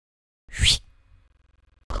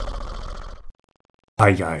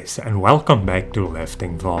Hi guys, and welcome back to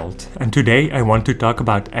Lifting Vault. And today I want to talk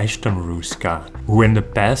about Ashton Rouska, who in the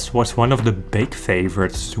past was one of the big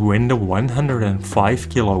favorites to win the 105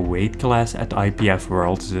 kilo weight class at IPF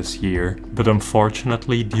Worlds this year. But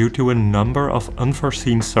unfortunately, due to a number of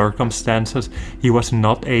unforeseen circumstances, he was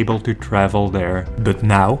not able to travel there. But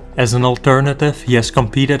now, as an alternative, he has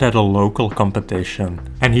competed at a local competition.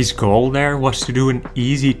 And his goal there was to do an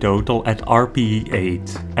easy total at RPE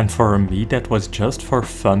 8. And for a meet that was just for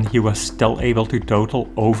fun, he was still able to total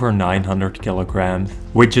over 900 kilograms.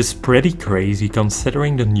 Which is pretty crazy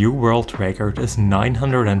considering the new world record is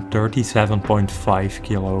 937.5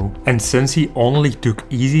 kilo. And since he only took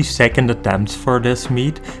easy second attempts for this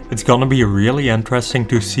meet, it's gonna be really interesting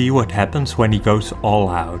to see what happens when he goes all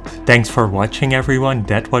out. Thanks for watching everyone,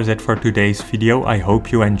 that was it for today's video. I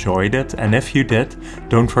hope you enjoyed it, and if you did,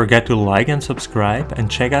 don't forget to like and subscribe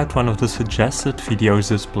and check out one of the suggested videos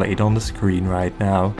displayed on the screen right now.